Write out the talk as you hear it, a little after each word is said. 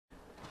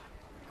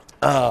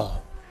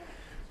Oh,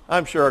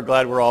 I'm sure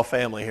glad we're all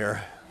family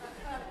here.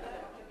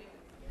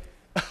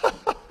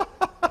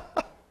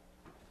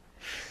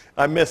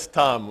 I miss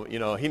Tom. You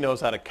know, he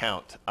knows how to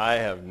count. I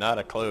have not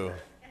a clue.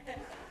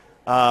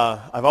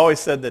 I've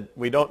always said that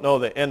we don't know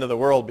the end of the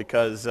world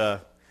because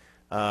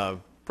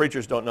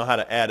preachers don't know how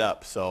to add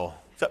up, so,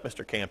 except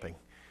Mr. Camping,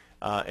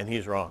 and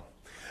he's wrong.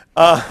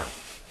 Well,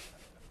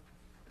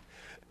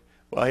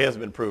 he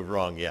hasn't been proved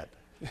wrong yet.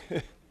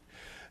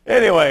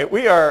 Anyway,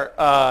 we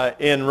are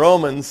in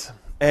Romans,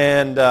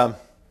 and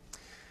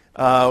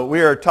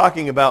we are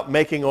talking about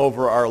making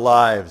over our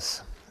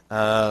lives.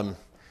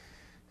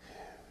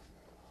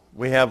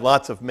 We have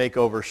lots of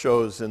makeover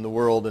shows in the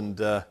world, and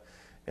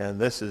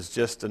this is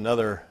just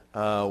another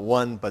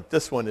one, but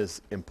this one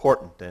is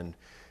important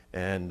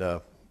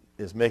and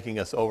is making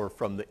us over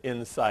from the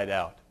inside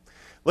out.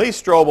 Lee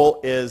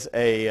Strobel is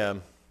a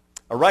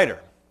writer,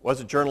 was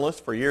a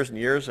journalist for years and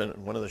years in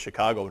one of the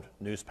Chicago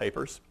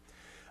newspapers,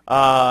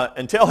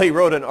 until he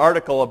wrote an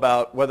article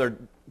about whether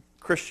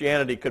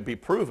Christianity could be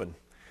proven,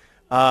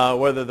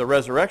 whether the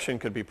resurrection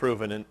could be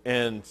proven,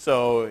 and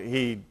so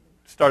he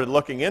started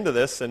looking into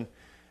this,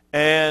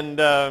 and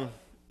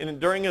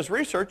during his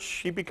research,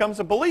 he becomes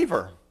a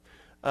believer,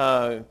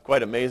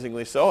 quite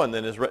amazingly so, and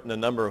then has written a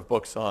number of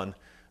books on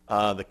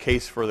the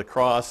case for the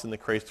cross and the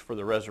case for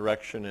the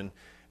resurrection,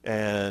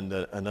 and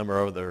a number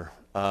of other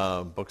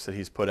books that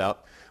he's put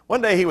out.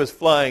 One day he was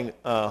flying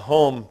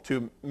home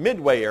to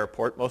Midway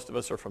Airport. Most of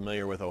us are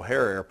familiar with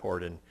O'Hare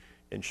Airport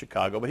in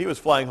Chicago, but he was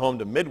flying home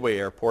to Midway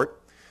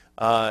Airport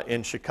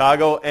in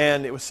Chicago,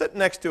 and it was sitting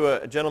next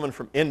to a gentleman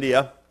from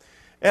India,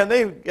 and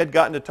they had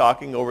gotten to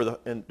talking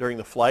during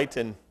the flight,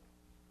 and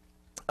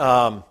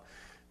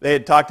they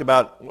had talked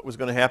about what was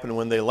going to happen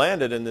when they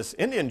landed, and this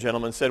Indian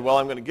gentleman said, well,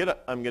 I'm going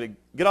to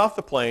get off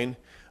the plane,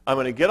 I'm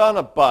going to get on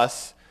a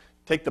bus,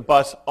 take the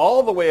bus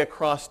all the way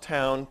across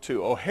town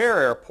to O'Hare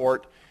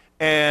Airport,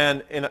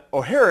 and in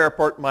O'Hare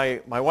Airport,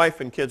 my wife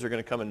and kids are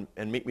going to come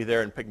and meet me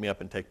there and pick me up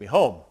and take me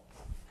home.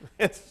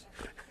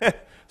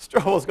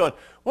 Strobel's going,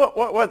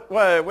 what,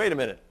 wait a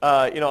minute.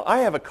 I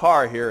have a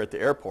car here at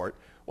the airport.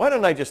 Why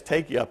don't I just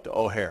take you up to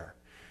O'Hare?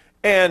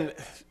 And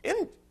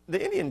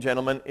the Indian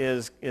gentleman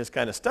is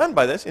kind of stunned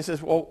by this. He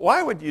says, well,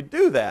 why would you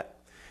do that?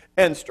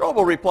 And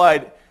Strobel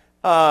replied,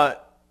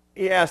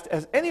 he asked,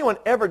 has anyone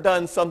ever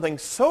done something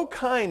so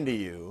kind to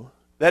you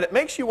that it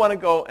makes you want to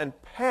go and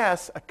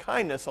pass a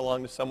kindness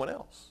along to someone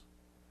else?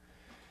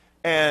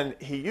 And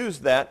he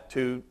used that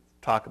to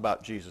talk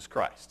about Jesus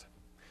Christ.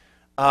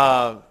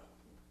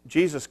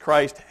 Jesus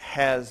Christ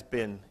has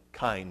been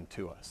kind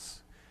to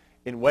us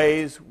in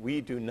ways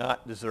we do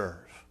not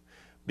deserve.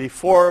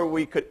 Before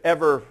we could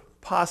ever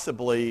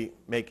possibly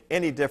make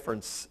any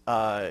difference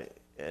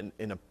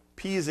in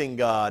appeasing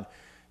God,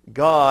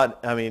 God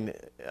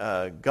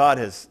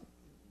has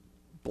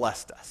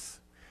blessed us.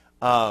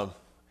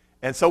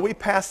 And so we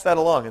pass that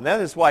along. And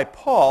that is why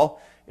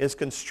Paul is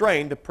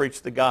constrained to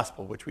preach the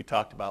gospel, which we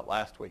talked about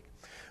last week.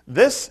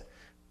 This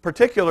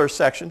particular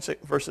section,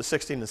 verses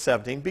 16 to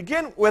 17,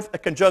 begin with a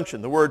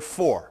conjunction, the word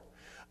for.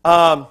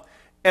 And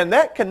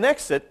that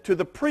connects it to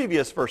the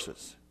previous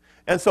verses.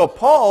 And so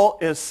Paul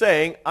is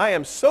saying, I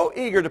am so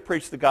eager to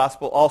preach the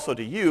gospel also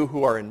to you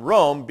who are in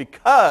Rome,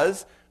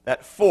 because,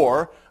 that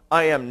for,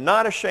 I am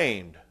not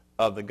ashamed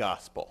of the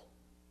gospel.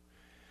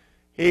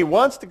 He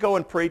wants to go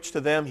and preach to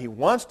them. He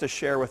wants to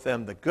share with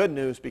them the good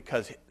news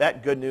because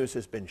that good news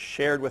has been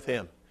shared with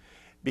him.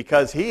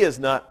 Because he is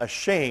not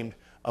ashamed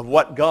of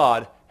what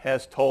God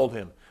has told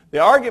him. The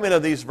argument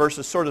of these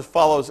verses sort of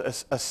follows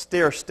a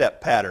stair-step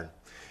pattern.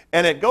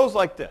 And it goes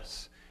like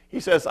this.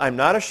 He says, I'm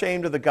not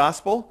ashamed of the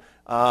gospel.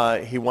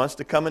 He wants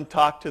to come and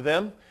talk to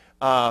them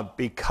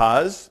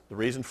because the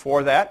reason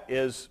for that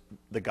is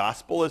the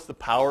gospel is the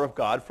power of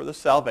God for the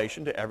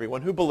salvation to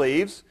everyone who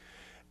believes.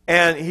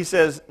 And he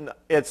says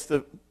it's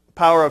the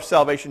power of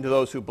salvation to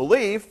those who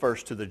believe,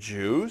 first to the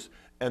Jews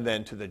and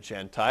then to the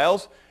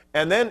Gentiles.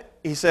 And then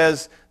he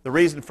says the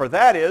reason for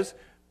that is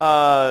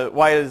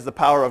why it is the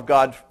power of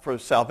God for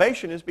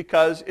salvation is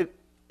because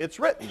it's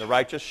written, the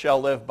righteous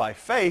shall live by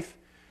faith.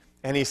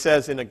 And he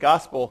says in a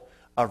gospel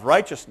of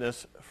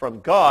righteousness from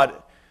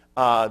God,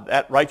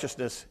 that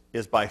righteousness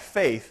is by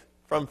faith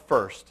from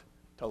first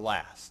to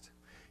last.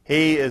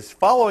 He is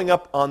following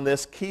up on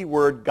this key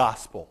word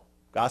gospel.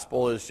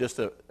 Gospel is just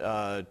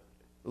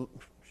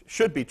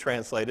should be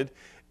translated,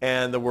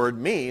 and the word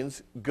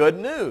means good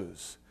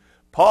news.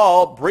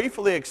 Paul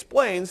briefly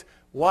explains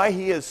why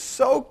he is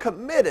so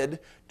committed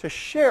to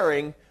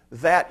sharing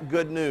that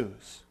good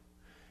news.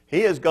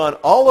 He has gone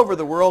all over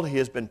the world. He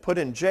has been put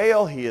in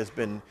jail. He has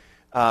been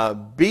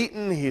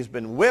beaten, he's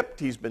been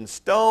whipped, he's been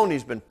stoned,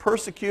 he's been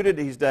persecuted,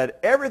 he's had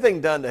everything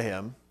done to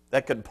him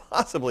that could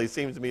possibly,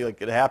 seems to me like it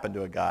could happen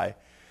to a guy,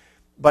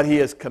 but he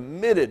is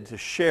committed to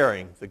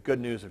sharing the good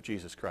news of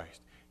Jesus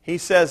Christ. He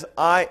says,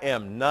 I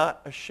am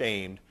not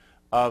ashamed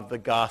of the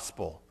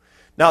gospel.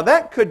 Now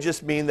that could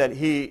just mean that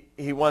he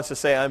wants to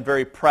say, I'm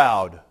very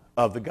proud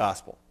of the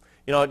gospel.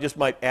 It just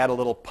might add a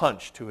little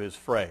punch to his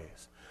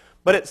phrase.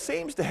 But it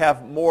seems to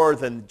have more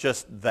than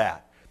just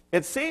that.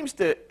 he seems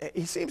to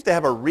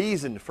have a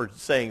reason for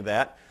saying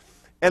that.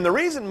 And the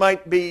reason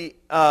might be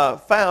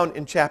found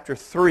in chapter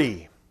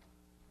 3,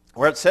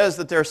 where it says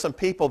that there are some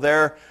people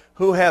there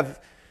who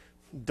have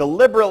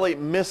deliberately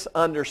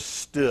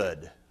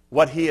misunderstood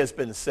what he has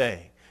been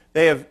saying.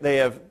 They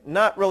have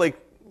not really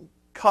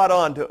caught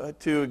on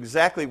to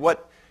exactly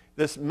what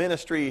this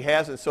ministry he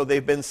has, and so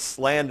they've been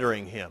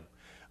slandering him.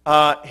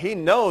 He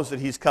knows that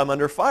he's come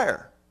under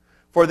fire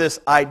for this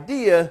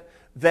idea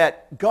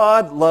that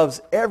God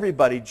loves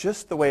everybody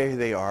just the way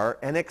they are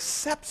and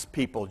accepts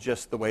people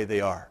just the way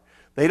they are.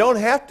 They don't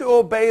have to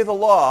obey the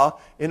law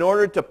in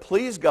order to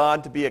please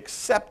God, to be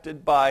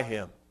accepted by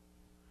him.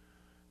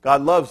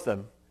 God loves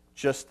them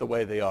just the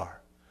way they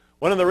are.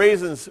 One of the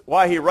reasons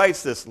why he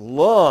writes this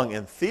long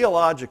and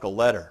theological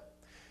letter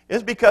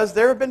is because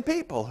there have been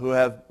people who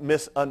have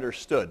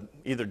misunderstood,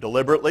 either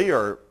deliberately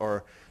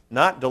or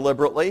not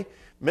deliberately,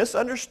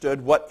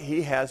 misunderstood what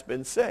he has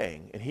been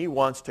saying, and he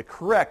wants to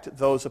correct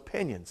those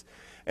opinions.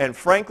 And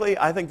frankly,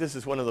 I think this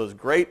is one of those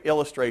great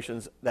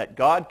illustrations that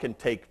God can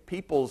take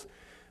people's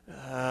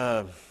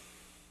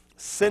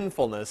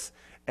sinfulness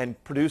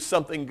and produce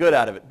something good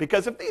out of it.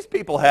 Because if these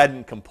people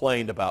hadn't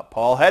complained about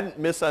Paul, hadn't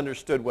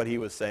misunderstood what he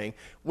was saying,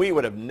 we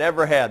would have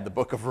never had the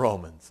book of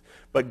Romans.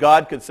 But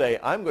God could say,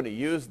 I'm going to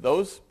use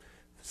those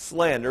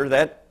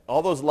slander,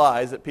 all those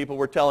lies that people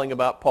were telling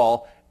about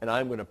Paul, and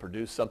I'm going to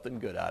produce something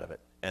good out of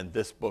it. And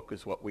this book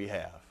is what we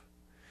have.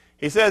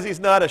 He says he's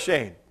not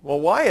ashamed.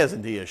 Well, why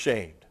isn't he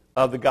ashamed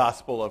of the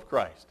gospel of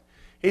Christ?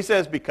 He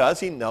says because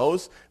he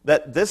knows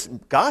that this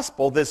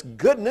gospel, this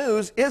good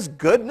news, is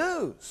good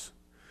news.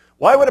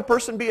 Why would a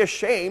person be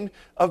ashamed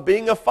of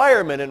being a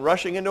fireman and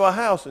rushing into a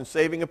house and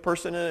saving a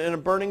person in a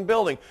burning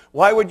building?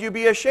 Why would you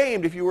be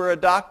ashamed if you were a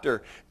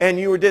doctor and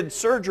you did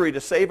surgery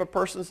to save a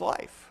person's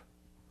life?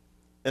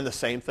 And the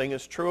same thing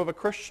is true of a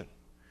Christian.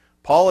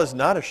 Paul is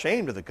not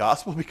ashamed of the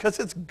gospel because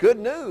it's good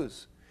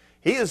news.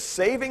 He is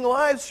saving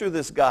lives through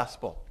this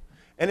gospel.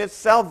 And it's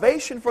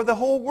salvation for the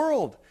whole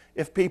world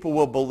if people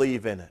will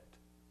believe in it.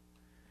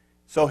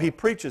 So he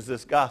preaches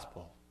this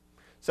gospel.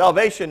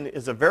 Salvation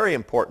is a very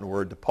important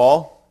word to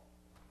Paul.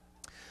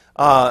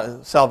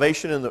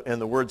 Salvation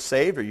and the word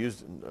saved are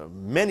used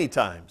many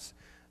times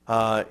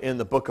in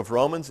the book of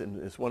Romans,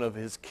 and it's one of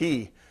his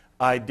key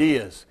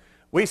ideas.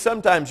 We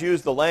sometimes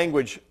use the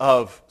language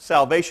of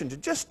salvation to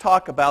just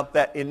talk about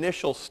that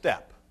initial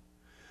step.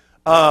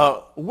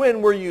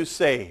 When were you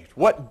saved?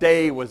 What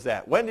day was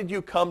that? When did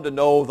you come to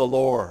know the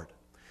Lord?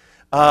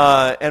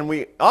 And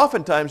we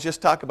oftentimes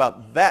just talk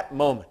about that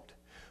moment.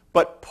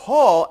 But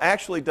Paul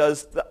actually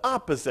does the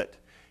opposite.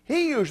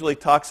 He usually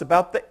talks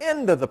about the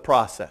end of the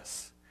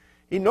process.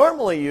 He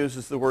normally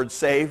uses the word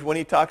saved when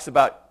he talks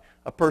about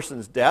a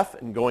person's death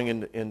and going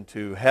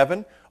into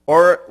heaven,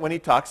 or when he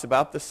talks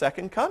about the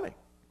second coming.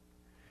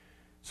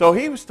 So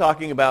he was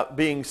talking about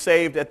being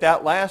saved at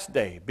that last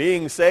day,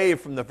 being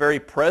saved from the very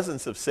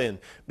presence of sin,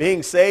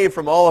 being saved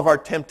from all of our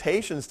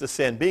temptations to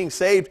sin, being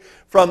saved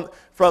from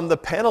the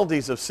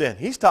penalties of sin.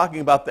 He's talking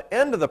about the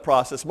end of the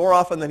process more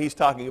often than he's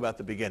talking about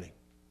the beginning.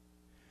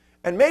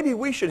 And maybe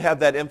we should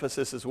have that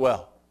emphasis as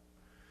well.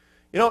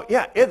 You know,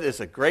 yeah, it is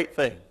a great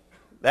thing,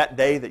 that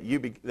day that you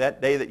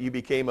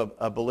became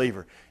a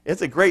believer.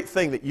 It's a great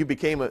thing that you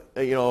became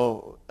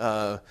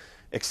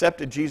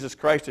accepted Jesus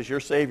Christ as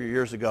your Savior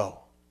years ago.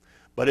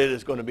 But it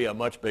is going to be a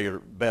much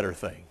better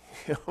thing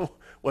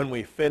when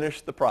we finish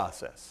the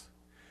process,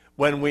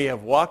 when we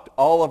have walked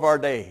all of our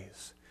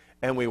days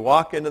and we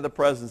walk into the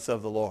presence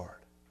of the Lord.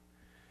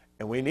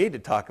 And we need to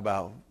talk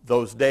about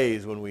those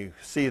days when we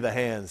see the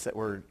hands that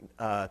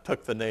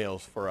took the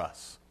nails for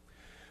us.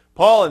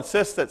 Paul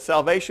insists that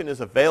salvation is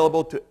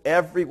available to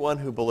everyone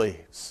who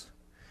believes.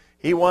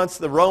 He wants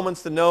the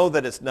Romans to know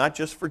that it's not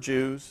just for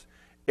Jews.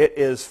 It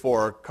is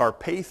for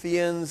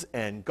Carpathians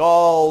and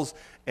Gauls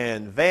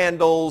and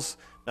Vandals,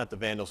 not the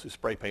Vandals who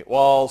spray paint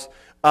walls,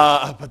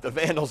 but the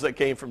Vandals that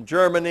came from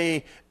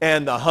Germany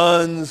and the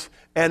Huns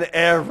and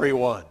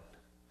everyone.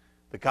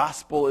 The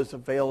gospel is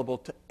available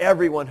to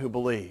everyone who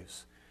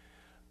believes.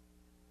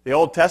 The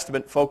Old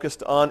Testament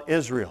focused on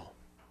Israel.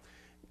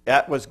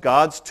 That was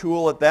God's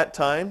tool at that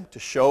time to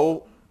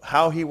show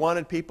how he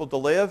wanted people to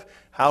live,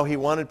 how he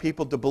wanted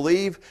people to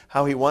believe,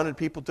 how he wanted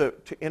people to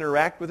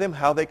interact with him,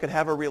 how they could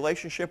have a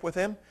relationship with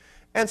him.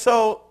 And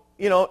so,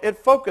 it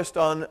focused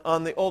on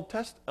the Old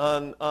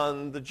Testament,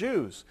 on the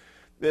Jews.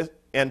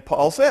 And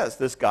Paul says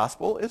this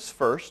gospel is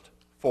first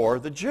for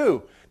the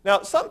Jew.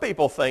 Now, some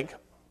people think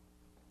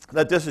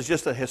that this is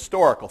just a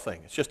historical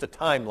thing. It's just a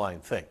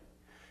timeline thing.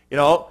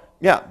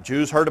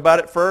 Jews heard about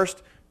it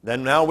first,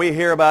 then now we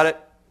hear about it,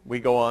 we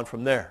go on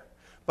from there.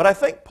 But I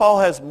think Paul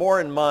has more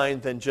in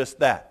mind than just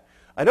that.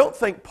 I don't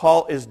think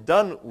Paul is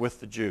done with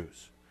the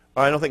Jews.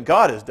 Or I don't think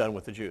God is done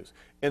with the Jews.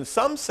 In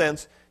some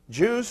sense,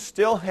 Jews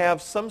still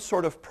have some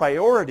sort of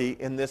priority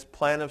in this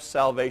plan of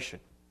salvation.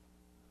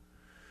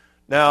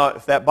 Now,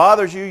 if that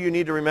bothers you, you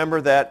need to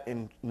remember that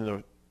in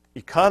the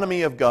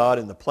economy of God,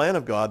 in the plan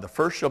of God, the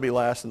first shall be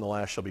last and the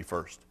last shall be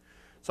first.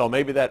 So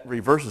maybe that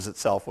reverses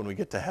itself when we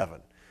get to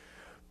heaven.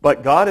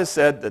 But God has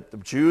said that the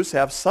Jews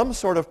have some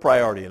sort of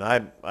priority, and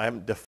I'm